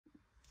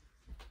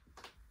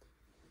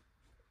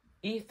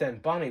Ethan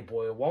Bunny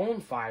Boy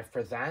 115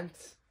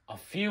 presents A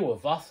Few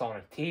of Us on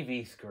a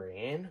TV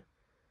Screen.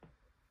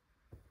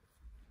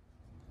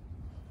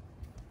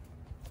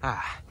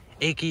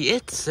 Iggy,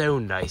 it's so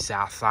nice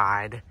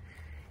outside.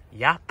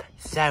 Yup,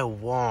 so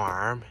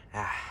warm.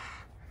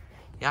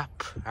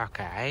 Yup,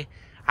 okay.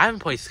 I haven't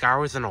played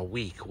Skywars in a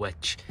week,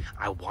 which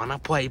I want to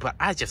play, but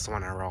I just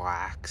want to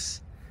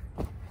relax.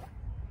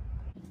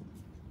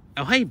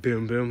 Oh, hey,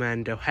 Boom Boom,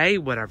 and oh, hey,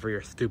 whatever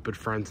your stupid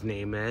friend's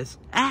name is.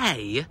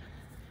 Hey!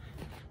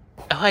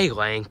 Oh, hey,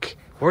 Link.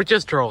 We're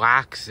just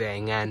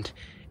relaxing, and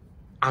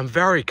I'm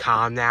very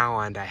calm now,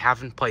 and I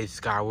haven't played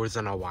Skywars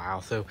in a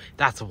while, so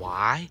that's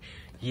why.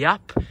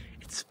 Yup,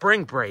 it's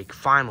spring break,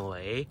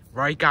 finally.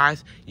 Right,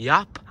 guys?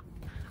 Yup.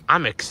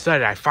 I'm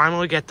excited. I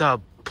finally get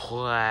to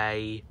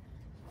play.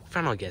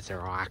 Finally get to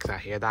relax out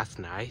here. That's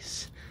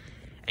nice.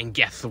 And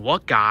guess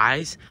what,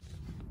 guys?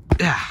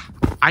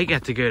 I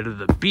get to go to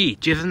the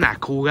beach. Isn't that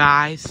cool,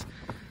 guys?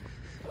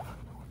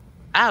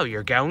 Oh,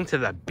 you're going to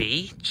the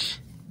beach?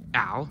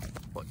 Ow.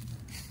 What?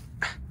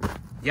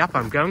 Yep,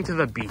 I'm going to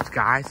the beach,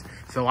 guys.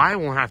 So I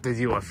won't have to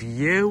deal with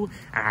you,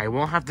 and I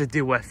won't have to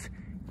deal with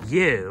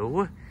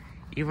you.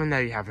 Even though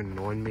you haven't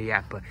annoyed me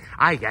yet, but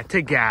I get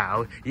to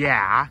go.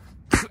 Yeah.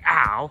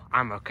 Ow.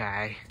 I'm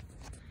okay.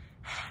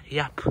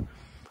 Yep.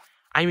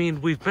 I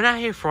mean, we've been out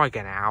here for like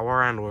an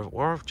hour, and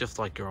we're just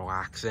like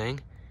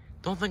relaxing.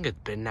 Don't think it's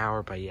been an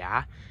hour, but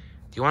yeah.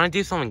 Do you want to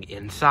do something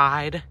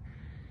inside?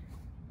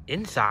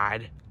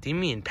 Inside? Do you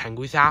mean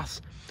Pengwy's house?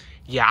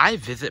 Yeah, I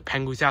visit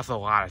Pengwy's house a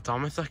lot. It's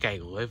almost like I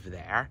live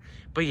there.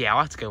 But yeah,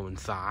 let's go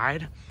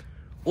inside.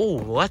 Oh,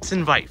 let's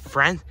invite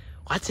friends.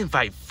 Let's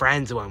invite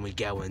friends when we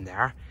go in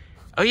there.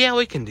 Oh yeah,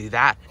 we can do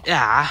that.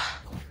 Yeah.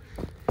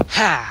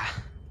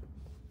 Ha.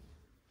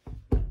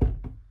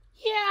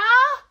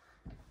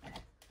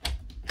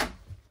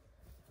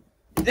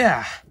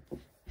 Yeah.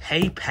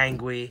 Hey,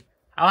 Pengwy.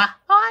 Oh,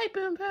 hi,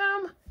 Boom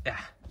Boom.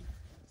 Yeah.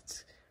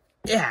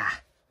 Yeah.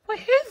 Wait,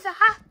 who's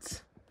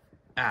that?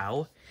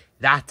 Oh,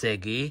 that's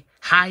Iggy.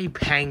 Hi,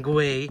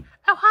 Pengwy.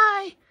 Oh,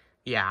 hi.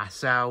 Yeah,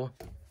 so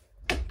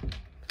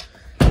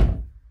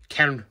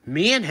can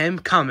me and him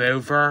come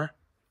over?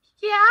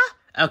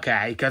 Yeah.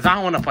 Okay, because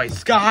I want to play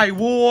Sky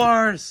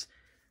Wars.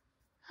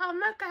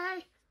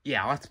 Okay.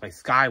 Yeah, let's play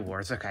Sky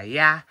Wars. Okay,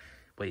 yeah.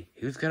 Wait,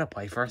 who's going to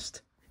play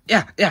first?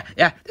 Yeah. There's two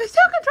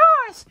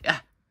controllers. Yeah.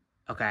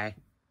 Okay.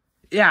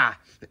 Yeah.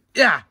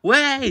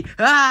 Wait.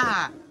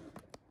 Ah.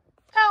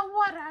 Oh,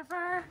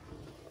 whatever.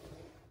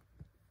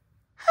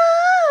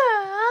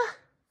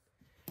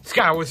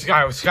 Sky Wars.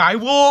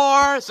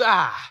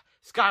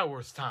 Sky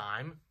Wars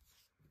time.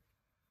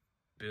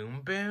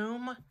 Boom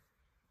Boom.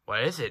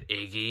 What is it,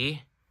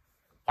 Iggy?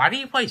 Why do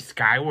you play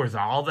Sky Wars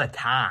all the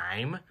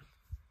time?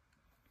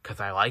 'Cause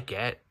I like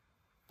it.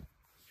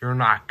 You're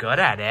not good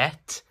at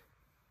it.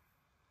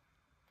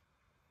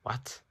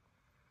 What?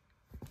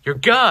 You're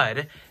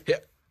good.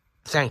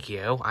 Thank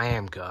you. I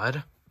am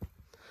good.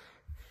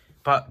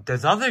 But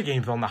there's other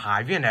games on the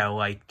Hive, you know,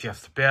 like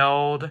Just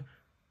Build,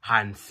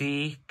 Hide and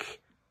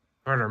Seek,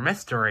 Murder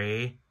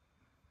Mystery,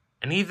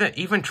 and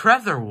even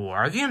Treasure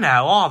Wars, you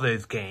know, all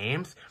those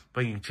games.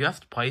 But you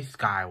just play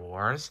Sky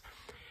Wars.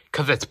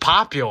 'Cause it's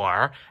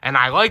popular, and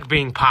I like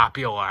being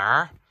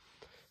popular.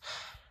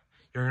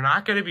 You're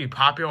not going to be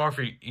popular if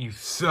you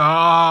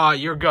suck.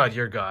 You're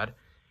good.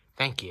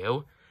 Thank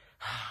you.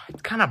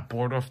 It's kind of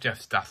bored with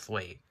just us.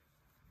 Wait.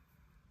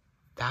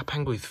 That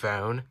Pengwy's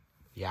phone?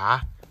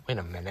 Yeah? Wait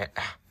a minute.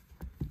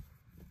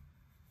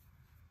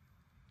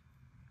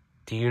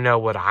 Do you know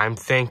what I'm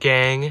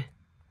thinking?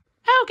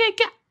 Okay,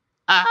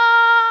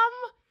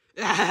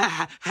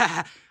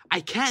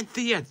 I can't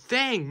see a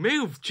thing.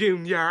 Move,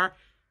 Junior.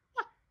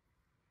 What?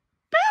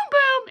 Boom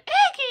Boom,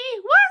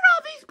 Iggy, where did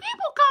all these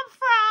people come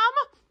from?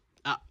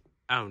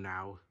 Oh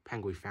no,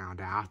 Pengwy found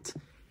out.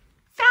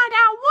 Found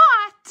out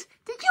what?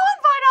 Did you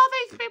invite all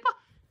these people?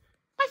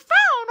 My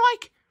phone,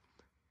 like,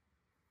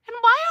 and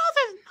why are all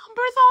those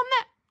numbers on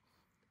that?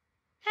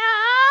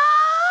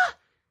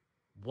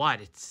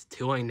 What? It's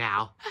doing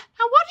now.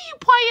 And what do you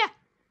play?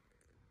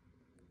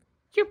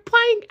 You're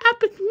playing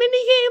epic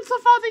mini games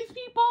with all these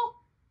people?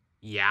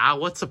 Yeah,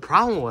 what's the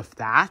problem with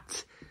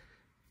that?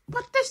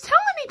 But there's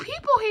too many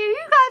people here.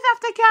 You guys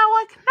have to go.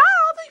 Like, not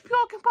all these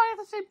people can play at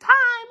the same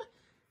time.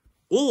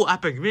 Oh,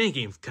 epic mini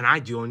games. Can I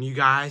join you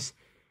guys?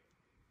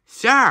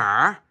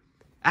 Sure.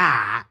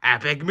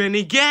 Epic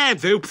mini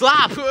games. Oops,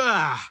 up.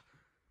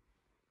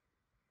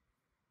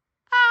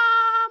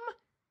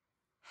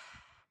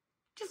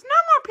 Just no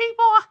more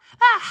people.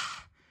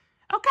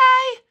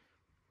 Okay.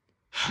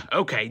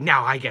 Okay,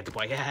 now I get to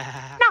play. Now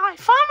I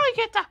finally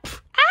get to.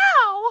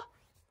 Ow!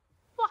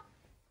 What?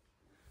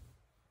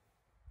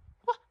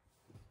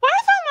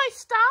 Where's all my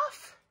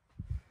stuff?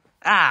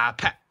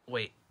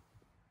 Wait.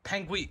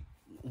 Pengwy,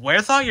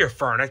 where's all your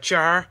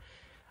furniture?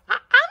 I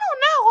don't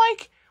know.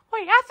 Like,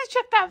 wait, I have to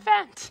check that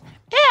vent.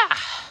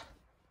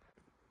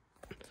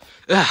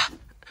 Yeah.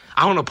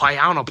 I want to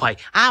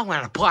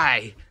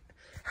play.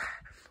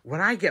 When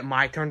I get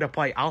my turn to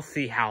play, I'll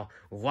see how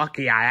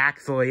lucky I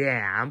actually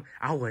am.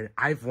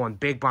 I've won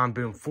Big Bomb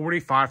Boom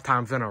 45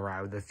 times in a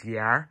row this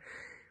year.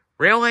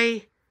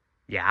 Really?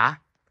 Yeah.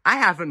 I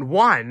haven't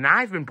won.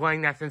 I've been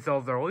playing that since it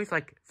was released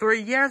like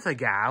 3 years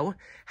ago.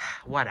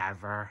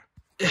 Whatever.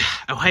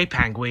 Oh, hey,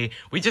 Pengwy.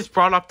 We just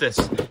brought up this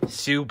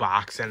shoe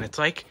box, and it's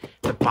like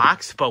the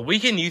box, but we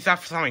can use that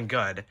for something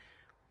good.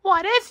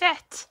 What is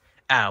it?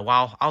 Oh,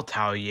 well, I'll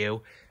tell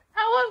you.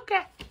 Oh,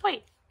 okay.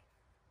 Wait.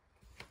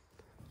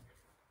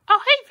 Oh,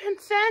 hey,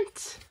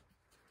 Vincent.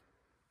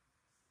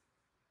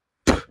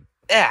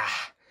 Yeah.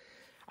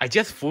 I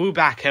just flew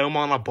back home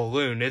on a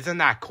balloon. Isn't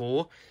that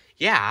cool?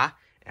 Yeah.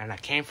 And I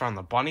came from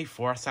the bunny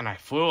forest, and I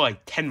flew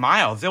like 10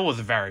 miles. It was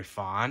very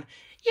fun.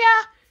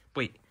 Yeah.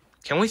 Wait,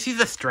 can we see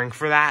the string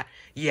for that?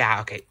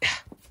 Yeah, okay.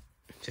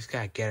 Just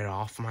gotta get it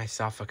off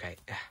myself. Okay.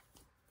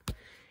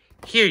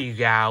 Here you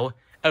go.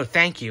 Oh,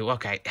 thank you.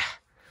 Okay.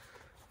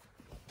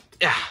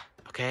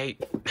 Okay.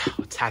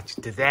 Attach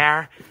it to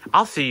there.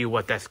 I'll see you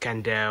what this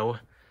can do.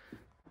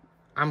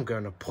 I'm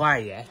gonna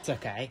play it.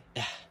 Okay.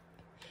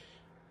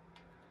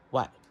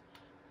 What?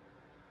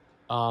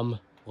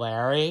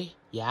 Larry?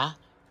 Yeah?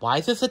 Why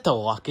is this at the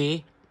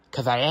lucky?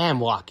 Because I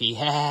am lucky.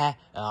 Okay.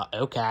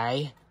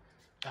 Okay.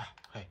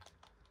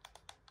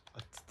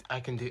 I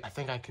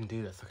think I can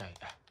do this. Okay.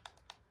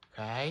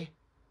 Okay.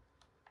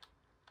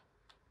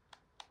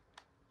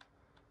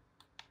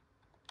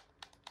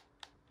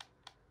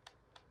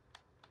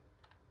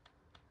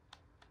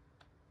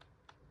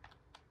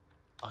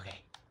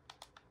 Okay.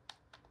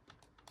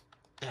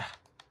 Yeah.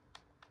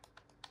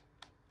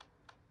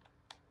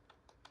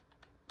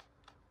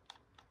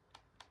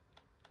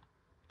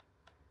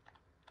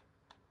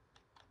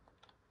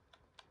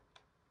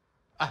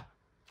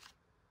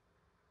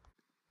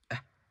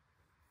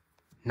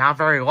 Not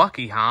very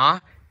lucky, huh?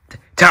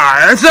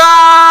 Tires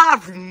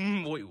off!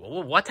 Wait,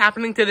 what's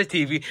happening to the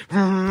TV? Is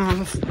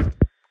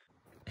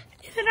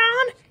it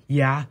on?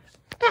 Yeah.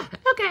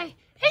 Okay.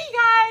 Hey,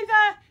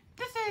 guys.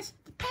 This is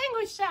the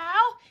Pengwy Show.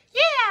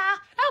 Yeah.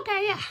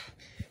 Okay, yeah.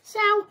 So,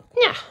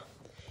 yeah.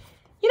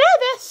 You know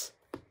this?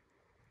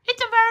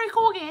 It's a very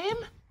cool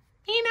game.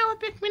 You know, with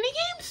big mini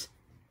games,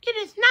 it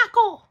is not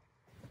cool.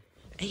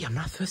 Hey, I'm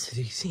not supposed to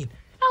be seen.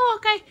 Oh,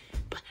 okay.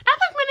 But I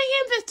like mini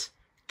games. It's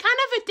kind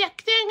of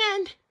addicting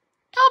and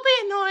it'll be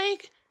annoying.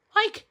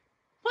 Like,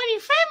 when your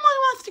family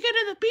wants to go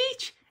to the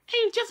beach and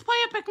you just play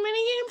epic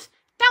mini games,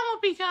 that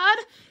won't be good.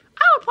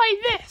 I would play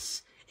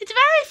this. It's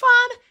very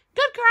fun,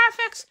 good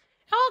graphics,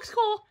 it looks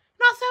cool,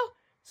 and also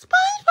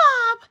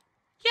SpongeBob.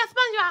 Yeah,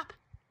 SpongeBob.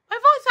 My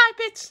voice high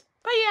pitch,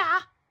 but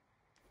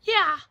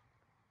yeah.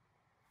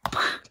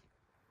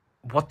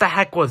 What the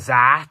heck was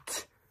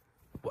that?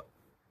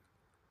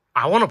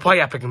 I want to play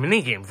epic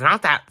mini games,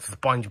 not that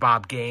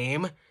SpongeBob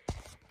game.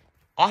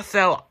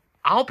 Also,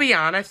 I'll be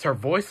honest, her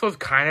voice was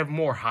kind of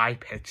more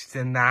high-pitched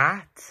than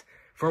that.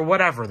 For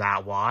whatever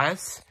that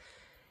was.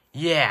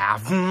 Yeah,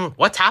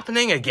 what's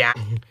happening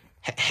again?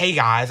 Hey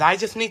guys, I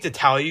just need to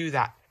tell you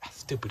that...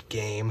 Stupid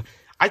game.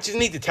 I just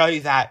need to tell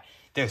you that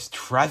there's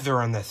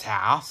treasure in this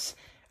house.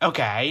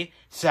 Okay,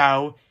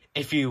 so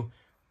if you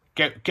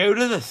go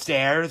to the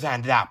stairs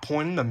and that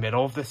point in the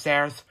middle of the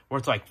stairs where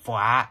it's like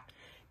flat,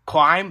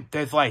 climb,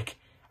 there's like...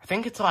 I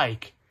think it's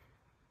like...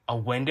 a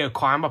window,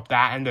 climb up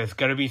that, and there's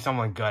gonna be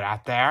someone good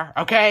out there,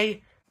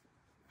 okay?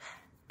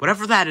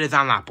 Whatever that is,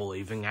 I'm not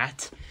believing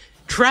it.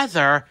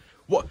 Treasure?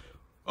 What?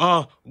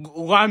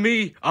 Let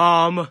me,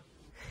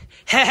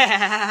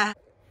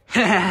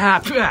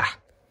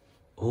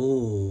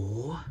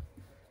 Ooh.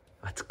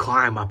 Let's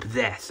climb up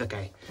this,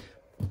 okay.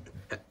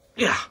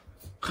 Yeah.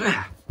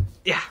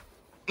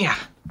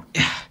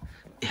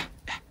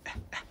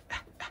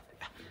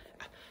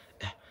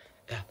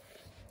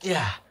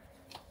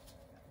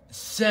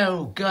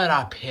 So good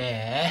up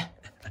here.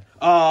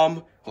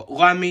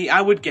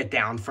 I would get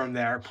down from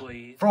there,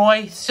 please.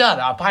 Roy, shut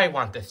up. I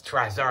want this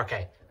treasure.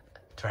 Okay.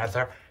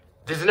 Treasure?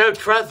 There's no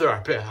treasure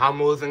up here.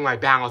 I'm losing my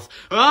balance.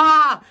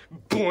 Ah!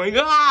 Boing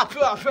up!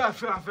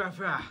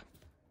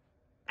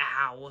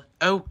 Ow.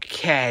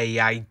 Okay,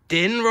 I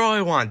didn't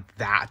really want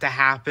that to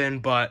happen,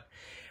 but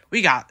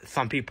we got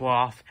some people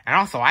off. And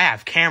also, I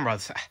have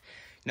cameras.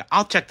 No,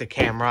 I'll check the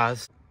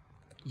cameras.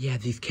 Yeah,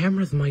 these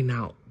cameras might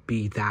not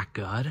be that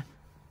good.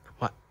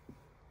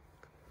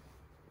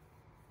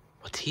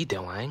 What's he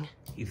doing?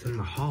 He's in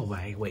the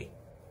hallway. Wait,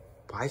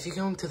 why is he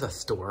going to the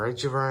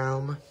storage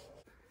room?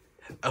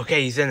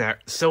 Okay, he's in there.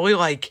 So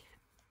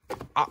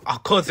I'll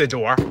close the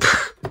door.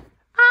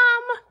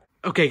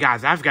 Okay,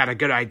 guys, I've got a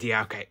good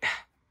idea.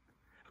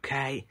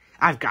 Okay,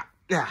 I've got...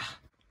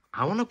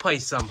 I want to play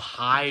some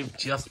Hive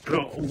just...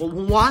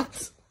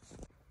 What?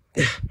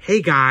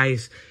 Hey,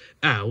 guys.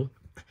 Oh,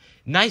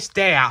 nice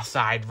day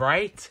outside,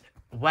 right?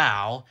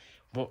 Well,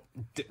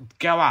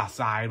 go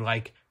outside,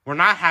 we're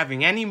not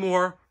having any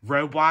more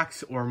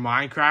Roblox or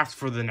Minecraft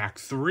for the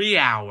next 3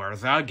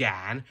 hours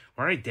again.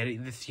 We already did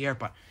it this year,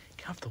 but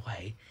get out of the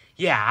way.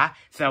 Yeah,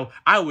 so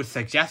I would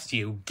suggest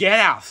you get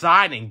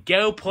outside and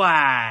go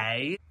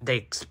play. They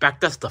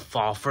expect us to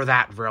fall for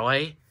that,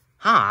 really?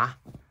 Huh?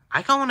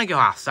 I don't want to go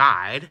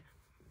outside.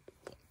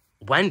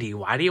 Wendy,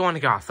 why do you want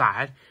to go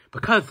outside?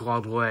 Because,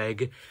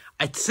 Ludwig,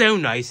 it's so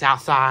nice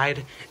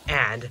outside,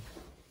 and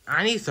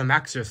I need some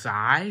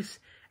exercise,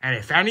 and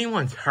if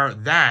anyone's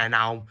hurt, then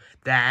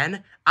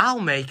I'll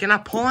make an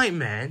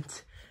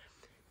appointment.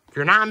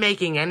 You're not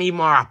making any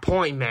more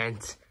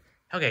appointments.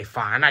 Okay,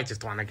 fine, I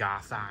just want to go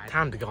outside.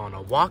 Time to go on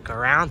a walk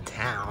around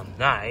town.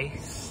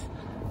 Nice.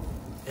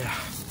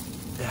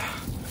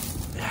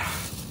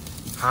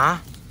 Huh?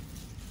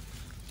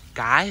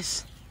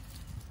 Guys?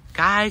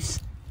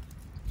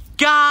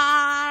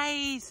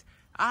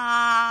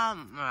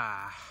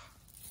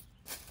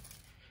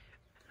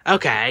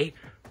 Okay.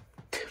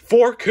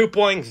 4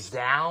 Koopalings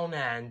down,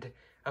 and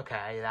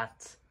okay,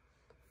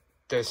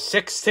 there's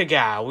 6 to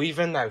go,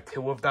 even though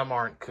 2 of them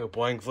aren't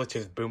Koopalings, which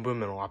is Boom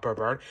Boom and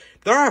Leopard.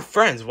 They're our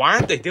friends. Why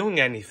aren't they doing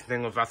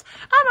anything with us?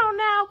 I don't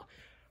know.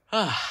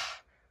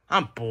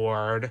 I'm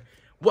bored.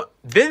 What?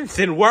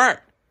 Vincent,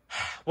 where?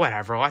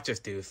 Whatever, let's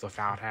just do this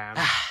without him.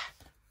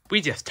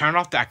 We just turned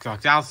off the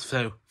Xbox. That was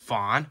so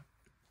fun.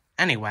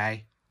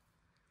 Anyway,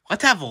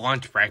 let's have a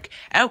lunch break.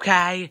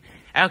 Okay.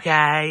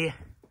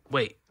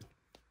 Wait,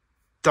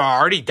 they're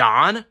already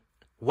done?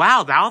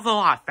 Wow, that was a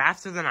lot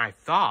faster than I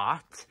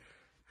thought.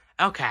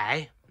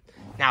 Okay,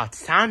 now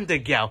it's time to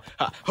go.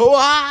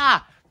 Boing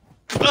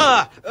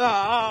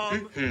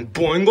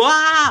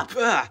wop!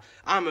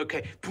 I'm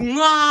okay.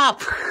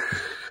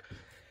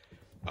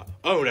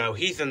 Oh no,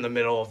 he's in the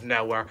middle of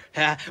nowhere.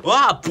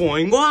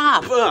 Boing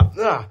wop!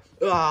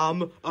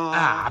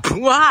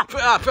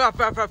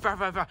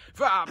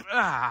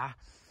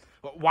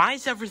 Why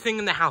is everything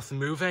in the house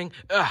moving?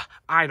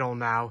 I don't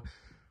know.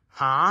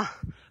 Huh?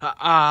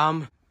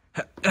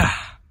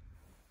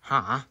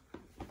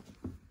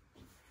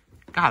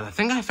 God, I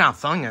think I found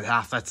something in the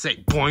house that say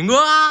boing.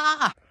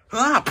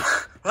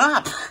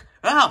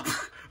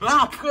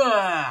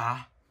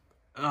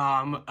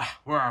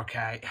 We're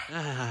okay.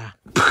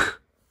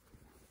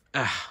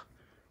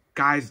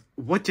 Guys,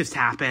 what just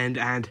happened?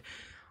 And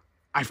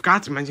I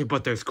forgot to mention,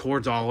 but there's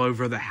cords all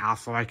over the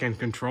house, so I can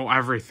control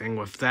everything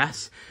with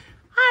this.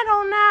 I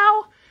don't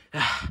know.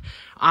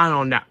 I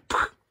don't know.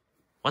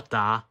 What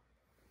the?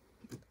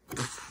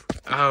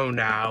 Oh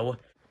no.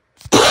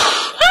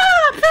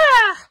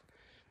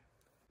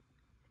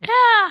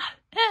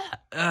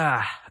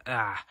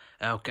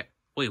 Okay.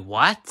 Wait,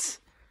 what?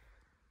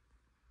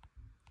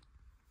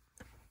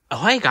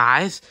 Oh, hey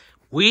guys.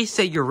 We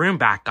set your room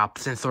back up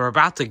since we're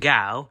about to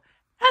go.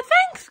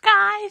 Thanks,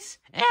 guys.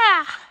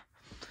 Yeah.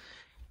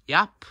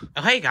 Yup.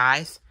 Oh, hey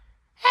guys.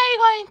 Hey,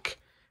 Link.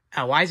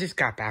 Oh, I just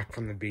got back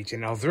from the beach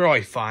and it was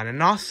really fun.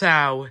 And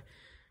also,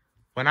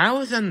 when I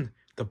was in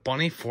the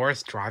bunny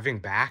forest driving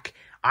back,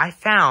 I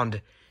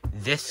found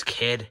this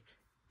kid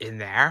in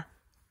there.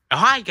 Oh,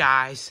 hi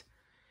guys.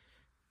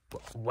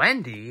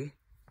 Wendy,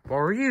 what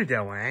were you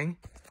doing?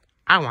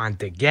 I wanted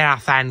to get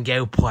outside and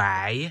go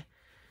play.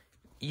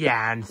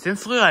 Yeah, and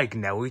since we,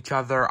 know each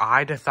other,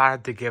 I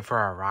decided to give her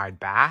a ride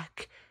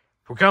back.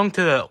 We're going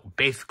to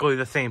basically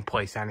the same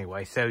place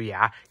anyway, so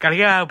yeah. Gotta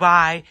go,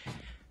 bye.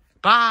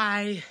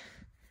 Bye.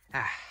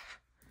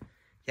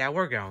 Yeah,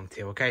 we're going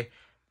to, okay?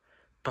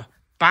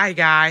 Bye,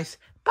 guys.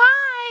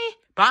 Bye.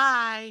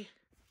 Bye.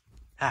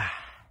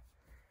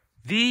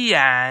 The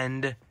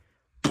end.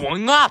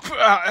 Boing up.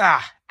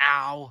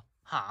 Ow.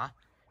 Huh?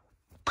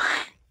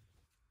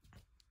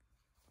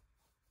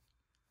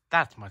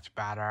 That's much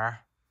better.